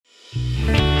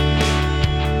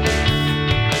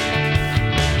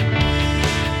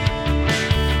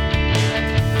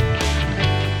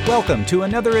Welcome to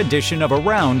another edition of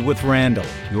Around with Randall,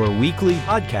 your weekly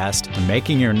podcast on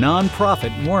making your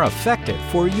nonprofit more effective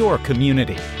for your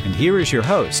community. And here is your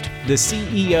host, the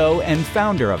CEO and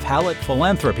founder of Hallett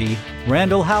Philanthropy,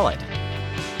 Randall Hallett.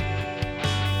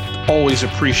 Always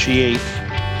appreciate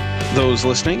those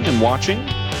listening and watching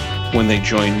when they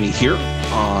join me here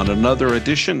on another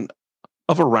edition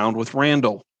of Around with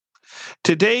Randall.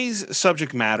 Today's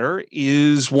subject matter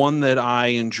is one that I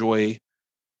enjoy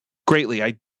greatly.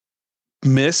 I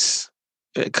miss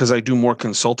because I do more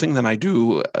consulting than I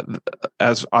do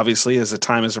as a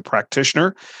time as a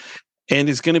practitioner, and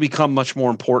is going to become much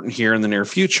more important here in the near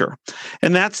future.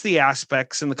 And that's the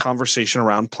aspects in the conversation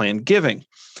around planned giving.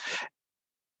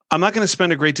 I'm not going to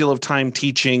spend a great deal of time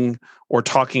teaching or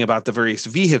talking about the various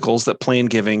vehicles that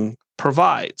planned giving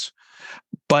provides,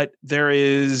 but there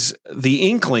is the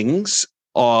inklings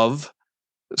of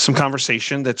some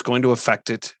conversation that's going to affect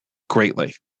it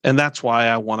greatly. And that's why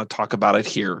I want to talk about it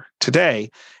here today.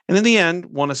 And in the end,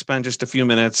 want to spend just a few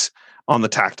minutes on the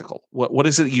tactical. What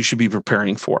is it you should be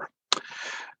preparing for?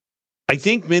 I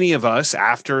think many of us,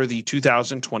 after the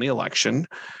 2020 election,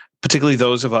 particularly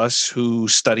those of us who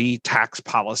study tax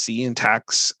policy and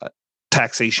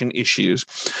taxation issues,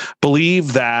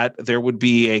 believe that there would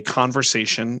be a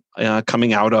conversation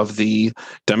coming out of the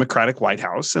Democratic White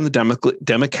House and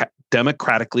the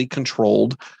democratically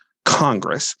controlled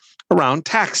Congress around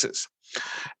taxes,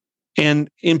 and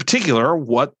in particular,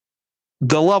 what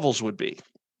the levels would be.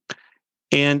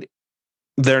 And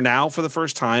there now, for the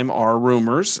first time, are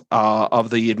rumors of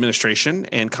the administration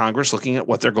and Congress looking at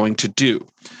what they're going to do,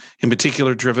 in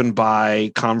particular driven by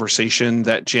conversation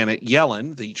that Janet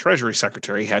Yellen, the Treasury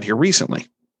Secretary, had here recently.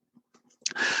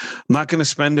 I'm not going to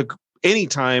spend any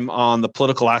time on the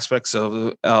political aspects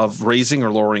of raising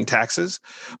or lowering taxes,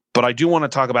 but I do want to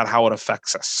talk about how it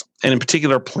affects us, and in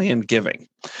particular, planned giving.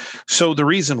 So the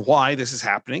reason why this is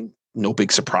happening, no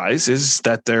big surprise, is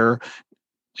that there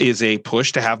is a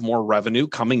push to have more revenue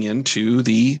coming into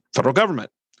the federal government.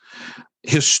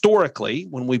 Historically,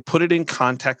 when we put it in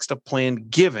context of planned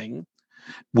giving,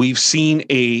 we've seen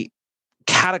a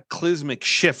cataclysmic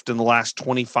shift in the last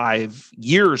 25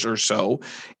 years or so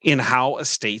in how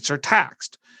estates are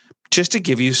taxed. Just to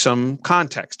give you some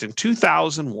context, in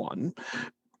 2001,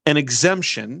 an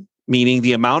exemption, meaning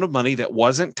the amount of money that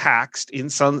wasn't taxed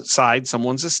inside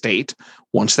someone's estate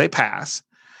once they pass,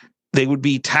 they would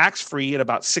be tax-free at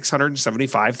about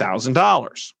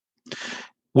 $675,000,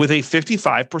 with a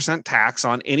 55% tax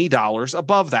on any dollars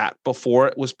above that before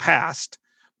it was passed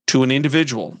to an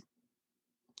individual.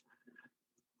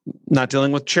 Not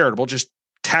dealing with charitable, just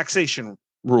taxation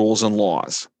rules and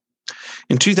laws.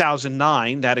 In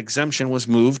 2009, that exemption was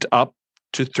moved up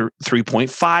to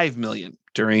 $3.5 million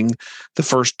during the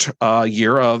first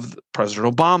year of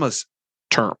President Obama's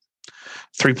term.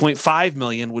 $3.5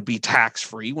 million would be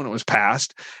tax-free when it was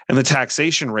passed, and the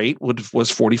taxation rate was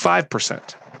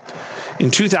 45%. In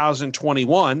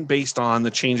 2021, based on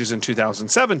the changes in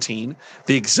 2017,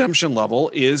 the exemption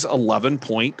level is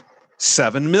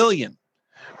 $11.7 million,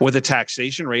 with a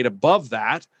taxation rate above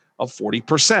that of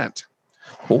 40%.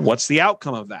 Well, what's the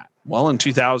outcome of that? Well, in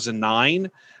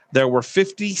 2009, there were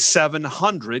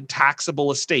 5,700 taxable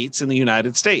estates in the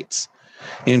United States.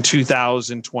 In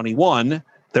 2021,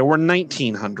 there were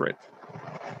 1,900.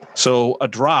 So a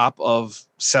drop of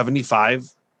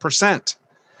 75%.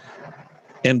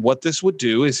 And what this would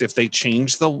do is, if they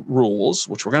change the rules,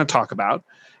 which we're going to talk about,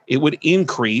 it would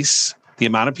increase the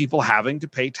amount of people having to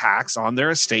pay tax on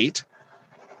their estate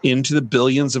into the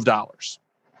billions of dollars.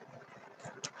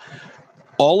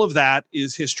 All of that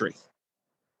is history.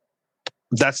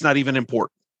 That's not even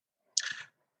important.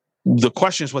 The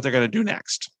question is what they're going to do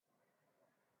next.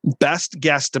 Best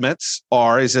guesstimates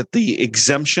is at the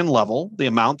exemption level, the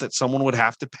amount that someone would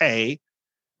have to pay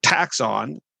tax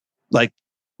on, like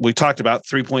we talked about,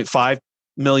 3.5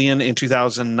 million in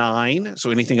 2009. So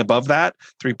anything above that,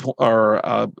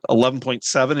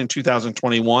 11.7 in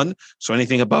 2021. So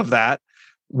anything above that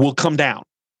will come down.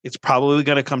 It's probably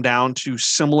going to come down to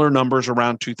similar numbers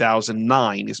around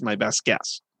 2009 is my best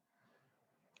guess.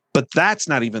 But that's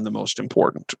not even the most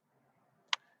important.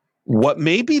 What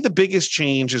may be the biggest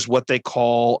change is what they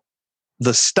call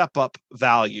the step-up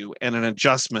value and an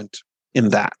adjustment in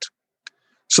that.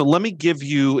 So let me give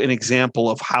you an example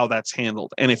of how that's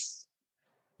handled. And if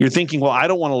you're thinking, well, I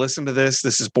don't want to listen to this,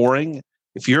 this is boring.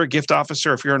 If you're a gift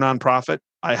officer, if you're a nonprofit,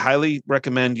 I highly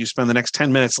recommend you spend the next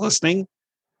 10 minutes listening,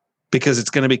 because it's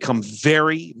going to become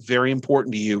very, very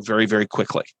important to you very, very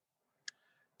quickly.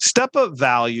 Step-up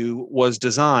value was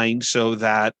designed so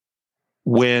that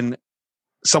when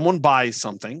someone buys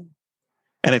something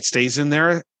and it stays in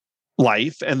their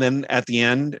life, and then at the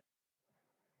end,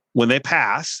 when they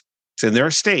pass, it's in their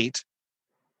estate,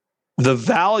 the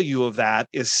value of that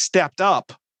is stepped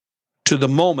up to the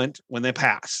moment when they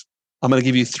pass. I'm going to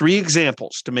give you 3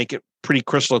 examples to make it pretty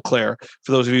crystal clear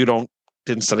for those of you who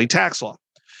didn't study tax law.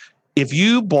 If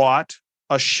you bought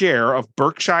a share of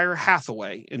Berkshire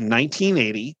Hathaway in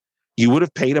 1980, you would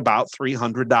have paid about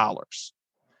 $300.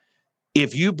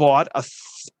 If you bought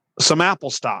some Apple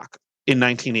stock in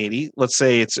 1980, let's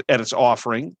say it's at its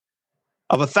offering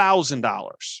of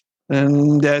 $1,000,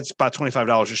 and that's about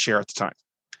 $25 a share at the time.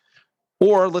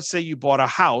 Or let's say you bought a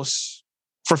house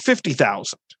for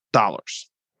 $50,000.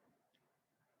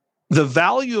 The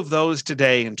value of those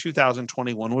today in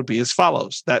 2021 would be as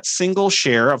follows. That single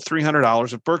share of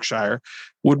 $300 of Berkshire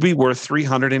would be worth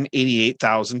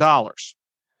 $388,000.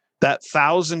 That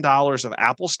 $1,000 of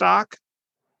Apple stock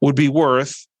would be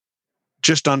worth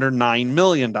just under $9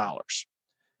 million.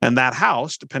 And that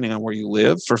house, depending on where you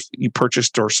live, you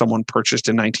purchased or someone purchased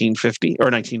in 1950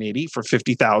 or 1980 for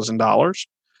 $50,000,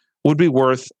 would be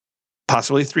worth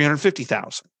possibly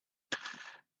 $350,000.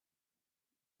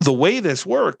 The way this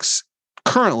works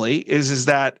currently is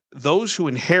that those who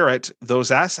inherit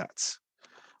those assets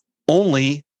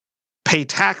only pay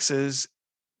taxes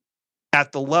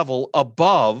at the level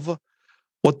above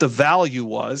what the value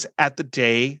was at the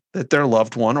day that their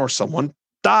loved one or someone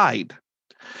died.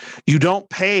 You don't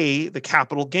pay the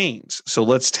capital gains. So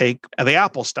let's take the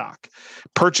Apple stock.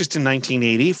 Purchased in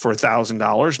 1980 for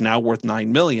 $1,000, now worth $9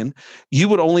 million. You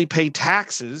would only pay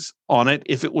taxes on it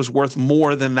if it was worth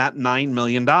more than that $9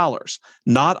 million,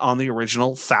 not on the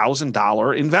original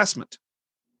 $1,000 investment.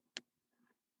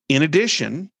 In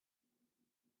addition,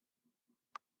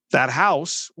 that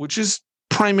house, which is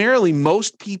primarily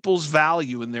most people's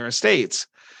value in their estates,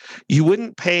 you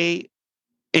wouldn't pay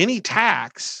any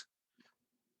tax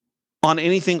on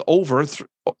anything at or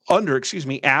under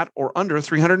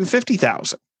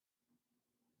 $350,000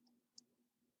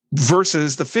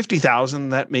 versus the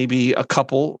 $50,000 that maybe a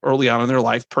couple early on in their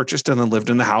life purchased and then lived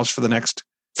in the house for the next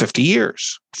 50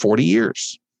 years, 40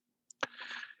 years.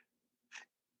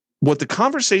 What the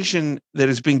conversation that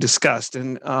is being discussed,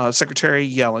 and Secretary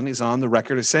Yellen is on the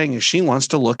record as saying, is she wants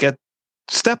to look at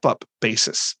step-up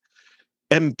basis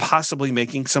and possibly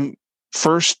making some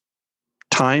first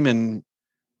time in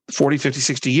 40, 50,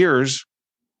 60 years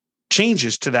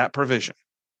changes to that provision,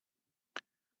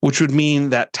 which would mean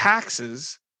that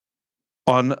taxes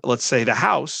on, let's say, the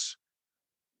house,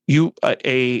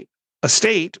 a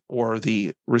estate or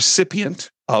the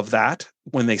recipient of that,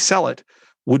 when they sell it,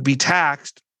 would be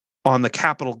taxed on the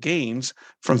capital gains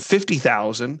from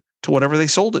 $50,000 to whatever they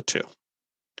sold it to.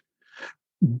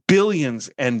 Billions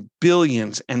and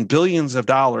billions and billions of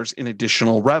dollars in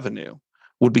additional revenue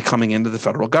would be coming into the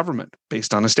federal government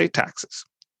based on estate taxes.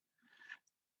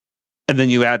 And then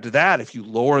you add to that, if you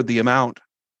lower the amount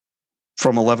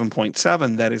from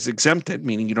 11.7 that is exempted,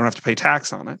 meaning you don't have to pay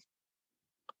tax on it,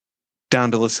 down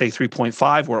to, let's say,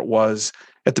 3.5, where it was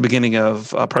at the beginning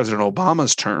of President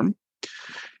Obama's term,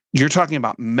 you're talking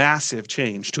about massive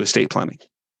change to estate planning.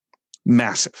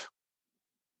 Massive.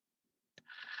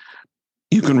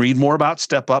 You can read more about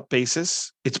step-up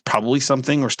basis. It's probably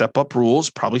something, or step-up rules,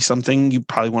 probably something you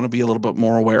probably want to be a little bit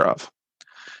more aware of.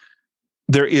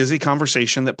 There is a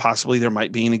conversation that possibly there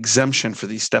might be an exemption for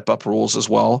these step-up rules as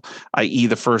well, i.e.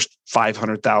 the first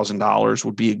 $500,000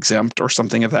 would be exempt or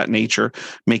something of that nature,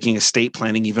 making estate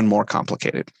planning even more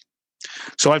complicated.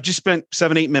 So I've just spent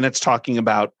 7-8 minutes talking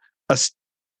about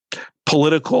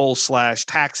political /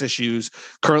 tax issues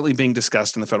currently being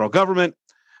discussed in the federal government.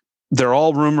 They're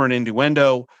all rumor and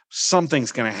innuendo.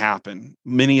 Something's going to happen.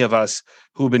 Many of us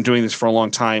who have been doing this for a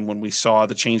long time, when we saw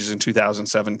the changes in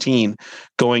 2017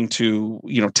 going to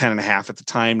 10.5 at the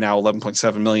time, now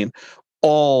 11.7 million,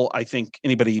 all, I think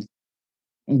anybody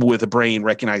with a brain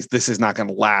recognized this is not going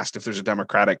to last if there's a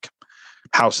Democratic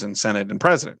House and Senate and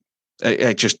president.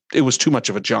 It was too much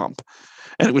of a jump.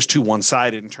 And it was too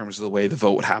one-sided in terms of the way the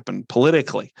vote happened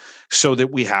politically, so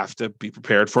that we have to be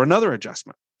prepared for another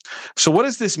adjustment. So what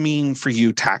does this mean for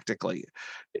you tactically,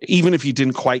 even if you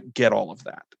didn't quite get all of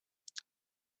that?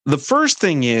 The first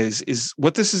thing is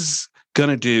what this is going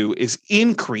to do is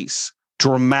increase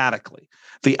dramatically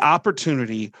the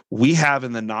opportunity we have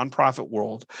in the nonprofit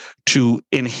world to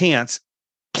enhance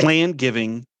plan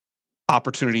giving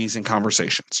opportunities and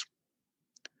conversations.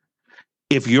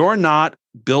 If you're not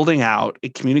building out a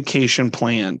communication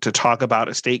plan to talk about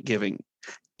estate giving,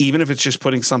 even if it's just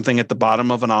putting something at the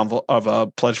bottom of an envelope, of a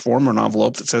pledge form or an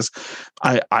envelope that says,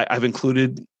 I've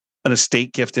included an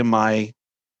estate gift in my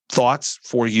thoughts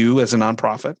for you as a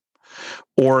nonprofit,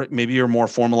 or maybe you're more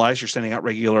formalized, you're sending out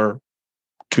regular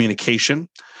communication.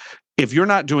 If you're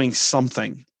not doing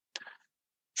something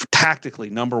tactically,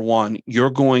 number one, you're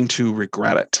going to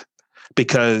regret it,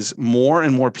 because more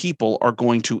and more people are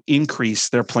going to increase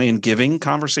their planned giving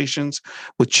conversations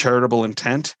with charitable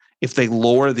intent if they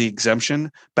lower the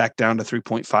exemption back down to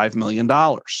 $3.5 million.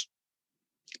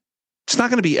 It's not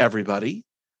going to be everybody,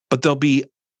 but there'll be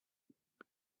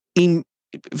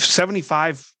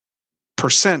 75%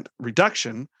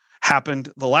 reduction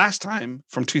happened the last time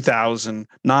from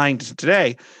 2009 to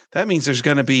today. That means there's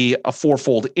going to be a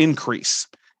fourfold increase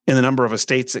in the number of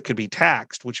estates that could be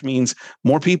taxed, which means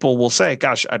more people will say,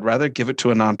 gosh, I'd rather give it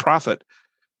to a nonprofit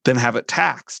than have it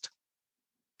taxed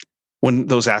when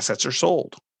those assets are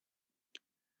sold.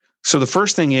 So the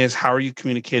first thing is, how are you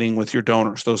communicating with your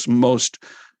donors, those most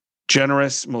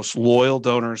generous, most loyal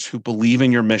donors who believe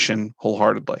in your mission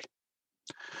wholeheartedly?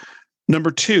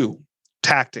 Number two,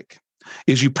 tactic,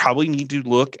 is you probably need to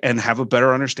look and have a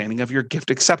better understanding of your gift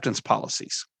acceptance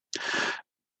policies.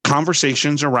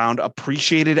 Conversations around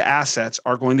appreciated assets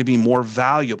are going to be more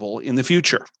valuable in the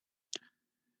future.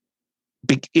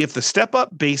 If the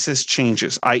step-up basis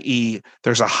changes, i.e.,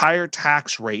 there's a higher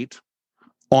tax rate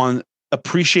on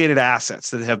appreciated assets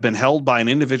that have been held by an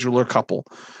individual or couple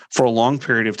for a long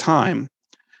period of time,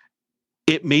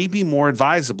 it may be more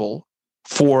advisable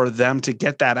for them to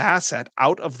get that asset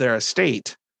out of their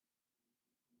estate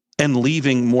and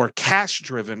leaving more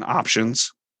cash-driven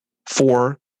options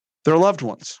for their loved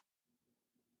ones,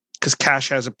 because cash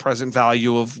has a present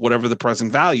value of whatever the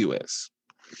present value is,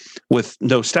 with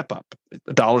no step up.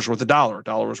 A dollar's worth a dollar. A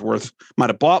dollar was worth,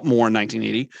 might have bought more in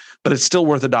 1980, but it's still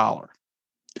worth a dollar.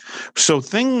 So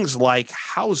things like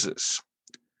houses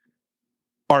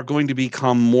are going to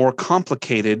become more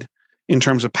complicated in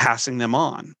terms of passing them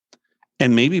on,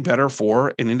 and maybe better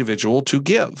for an individual to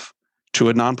give to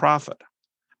a nonprofit.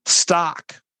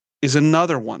 Stock is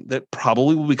another one that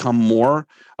probably will become more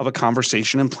of a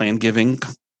conversation in planned giving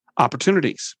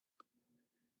opportunities.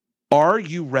 Are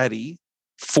you ready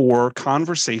for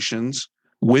conversations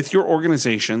with your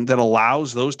organization that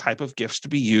allows those type of gifts to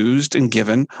be used and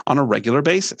given on a regular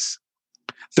basis?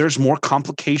 There's more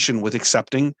complication with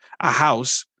accepting a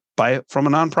house from a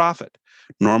nonprofit.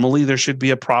 Normally, there should be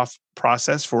a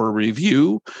process for a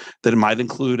review that might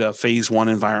include a phase 1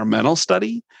 environmental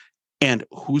study and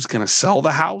who's going to sell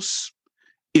the house.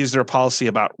 Is there a policy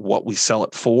about what we sell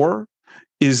it for?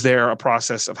 Is there a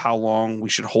process of how long we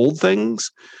should hold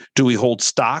things? Do we hold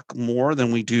stock more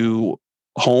than we do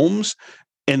homes?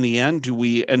 In the end, do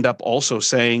we end up also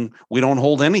saying we don't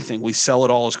hold anything, we sell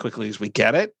it all as quickly as we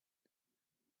get it?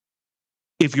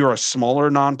 If you're a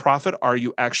smaller nonprofit, are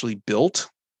you actually built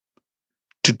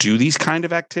to do these kind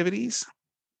of activities?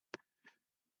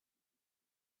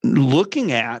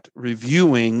 Looking at,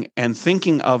 reviewing, and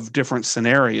thinking of different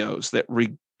scenarios that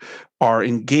are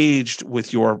engaged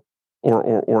with your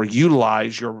or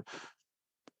utilize your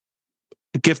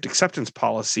gift acceptance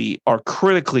policy are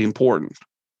critically important.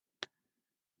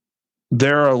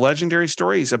 There are legendary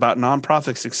stories about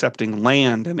nonprofits accepting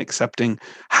land and accepting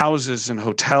houses and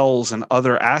hotels and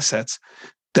other assets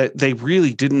that they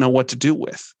really didn't know what to do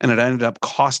with, and it ended up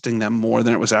costing them more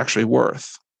than it was actually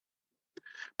worth.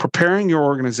 Preparing your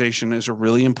organization is a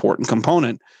really important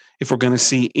component if we're going to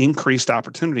see increased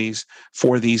opportunities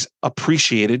for these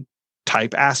appreciated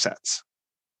type assets.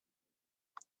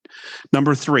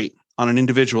 Number 3, on an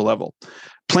individual level,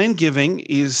 planned giving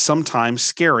is sometimes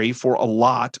scary for a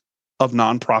lot of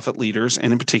nonprofit leaders,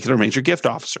 and in particular, major gift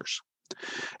officers.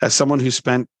 As someone who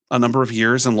spent a number of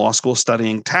years in law school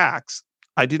studying tax,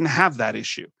 I didn't have that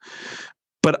issue.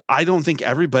 But I don't think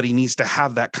everybody needs to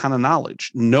have that kind of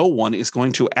knowledge. No one is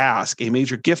going to ask a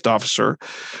major gift officer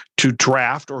to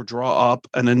draft or draw up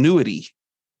an annuity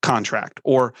contract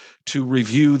or to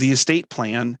review the estate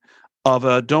plan of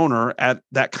a donor at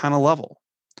that kind of level.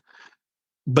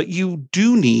 But you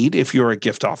do need, if you're a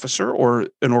gift officer or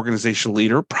an organizational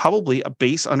leader, probably a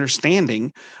base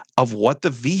understanding of what the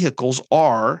vehicles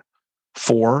are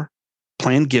for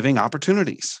planned giving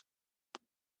opportunities.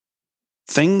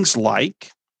 Things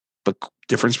like the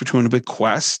difference between a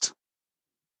bequest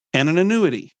and an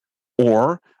annuity,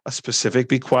 or a specific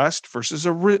bequest versus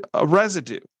a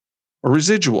residue or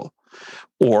residual,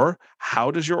 or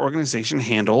how does your organization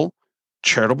handle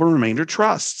charitable remainder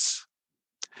trusts?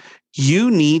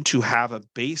 You need to have a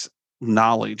base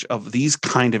knowledge of these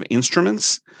kind of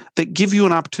instruments that give you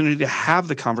an opportunity to have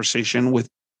the conversation with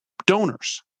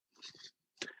donors.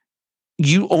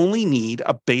 You only need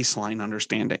a baseline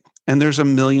understanding, and there's a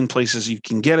million places you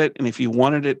can get it. And if you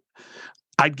wanted it,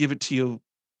 I'd give it to you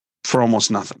for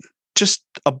almost nothing. Just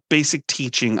a basic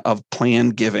teaching of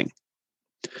planned giving.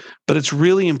 But it's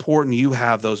really important you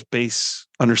have those base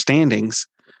understandings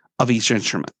of each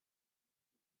instrument.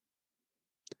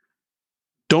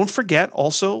 Don't forget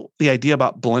also the idea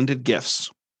about blended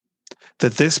gifts,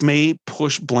 that this may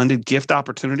push blended gift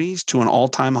opportunities to an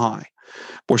all-time high,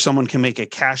 where someone can make a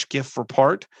cash gift for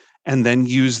part and then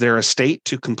use their estate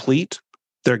to complete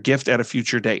their gift at a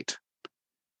future date,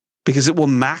 because it will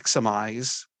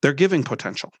maximize their giving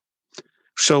potential.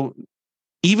 So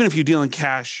even if you deal in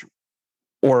cash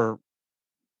or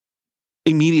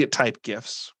immediate type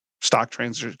gifts, stock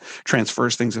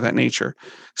transfers, things of that nature,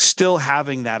 still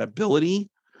having that ability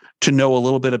to know a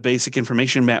little bit of basic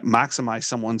information maximize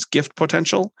someone's gift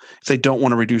potential if they don't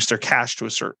want to reduce their cash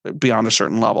to beyond a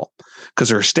certain level, because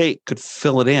their estate could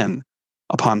fill it in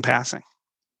upon passing.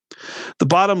 The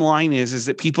bottom line is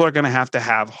that people are going to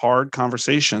have hard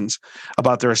conversations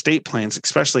about their estate plans,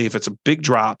 especially if it's a big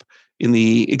drop in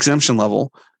the exemption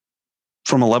level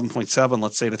from 11.7,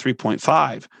 let's say, to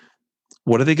 3.5.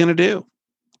 What are they going to do?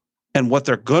 And what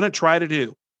they're going to try to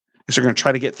do is they're going to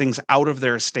try to get things out of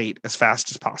their estate as fast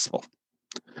as possible.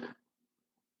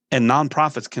 And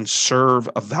nonprofits can serve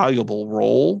a valuable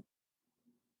role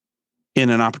in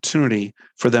an opportunity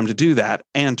for them to do that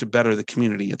and to better the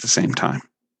community at the same time.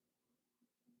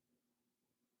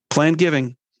 Planned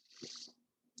giving,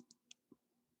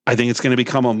 I think it's going to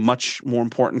become a much more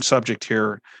important subject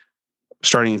here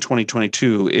starting in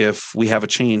 2022 if we have a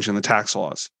change in the tax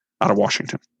laws out of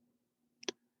Washington.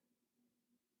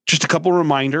 Just a couple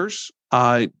reminders.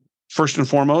 First and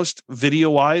foremost,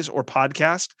 video-wise or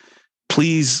podcast,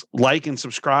 please like and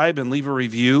subscribe and leave a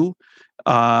review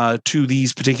to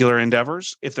these particular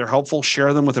endeavors. If they're helpful,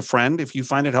 share them with a friend. If you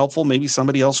find it helpful, maybe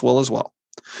somebody else will as well.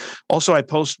 Also, I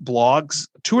post blogs,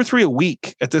 2 or 3 a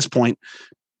week at this point,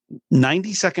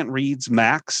 90-second reads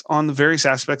max on the various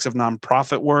aspects of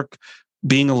nonprofit work,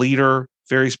 being a leader,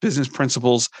 various business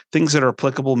principles, things that are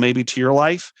applicable maybe to your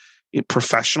life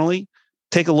professionally.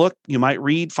 Take a look. You might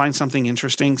read, find something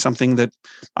interesting, something that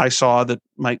I saw that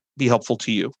might be helpful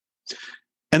to you.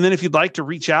 And then if you'd like to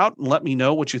reach out and let me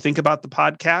know what you think about the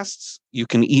podcasts, you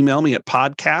can email me at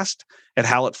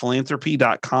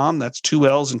podcast@hallettphilanthropy.com. That's 2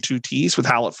 L's and 2 T's with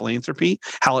Hallett Philanthropy,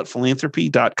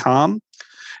 hallettphilanthropy.com.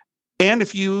 And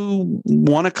if you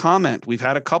want to comment, we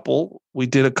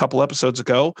did a couple episodes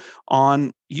ago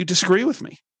on You Disagree With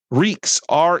Me. Reeks,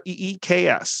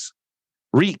 REEKS,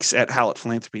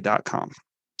 reeks@hallettphilanthropy.com.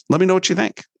 Let me know what you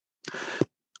think.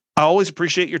 I always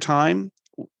appreciate your time.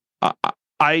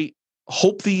 I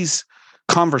hope these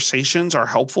conversations are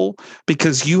helpful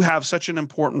because you have such an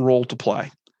important role to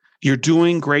play. You're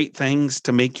doing great things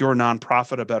to make your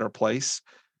nonprofit a better place,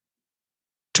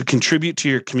 to contribute to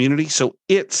your community, so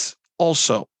it's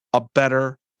also a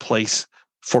better place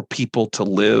for people to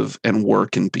live and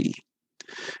work and be.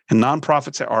 And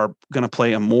nonprofits are going to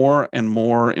play a more and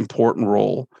more important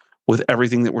role with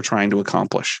everything that we're trying to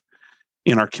accomplish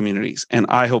in our communities. And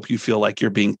I hope you feel like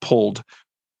you're being pulled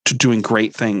to doing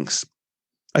great things.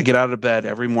 I get out of bed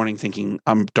every morning thinking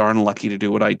I'm darn lucky to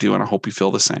do what I do, and I hope you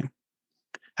feel the same.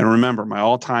 And remember, my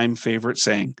all-time favorite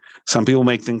saying, some people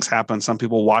make things happen, some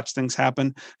people watch things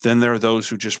happen, then there are those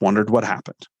who just wondered what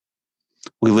happened.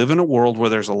 We live in a world where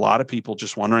there's a lot of people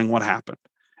just wondering what happened.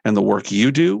 And the work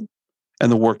you do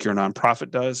and the work your nonprofit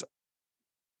does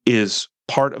is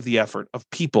part of the effort of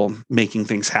people making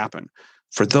things happen.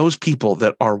 For those people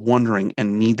that are wondering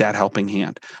and need that helping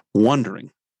hand,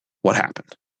 wondering what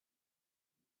happened.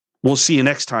 We'll see you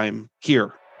next time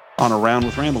here on Around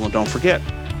with Randall. And don't forget,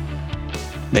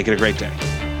 make it a great day.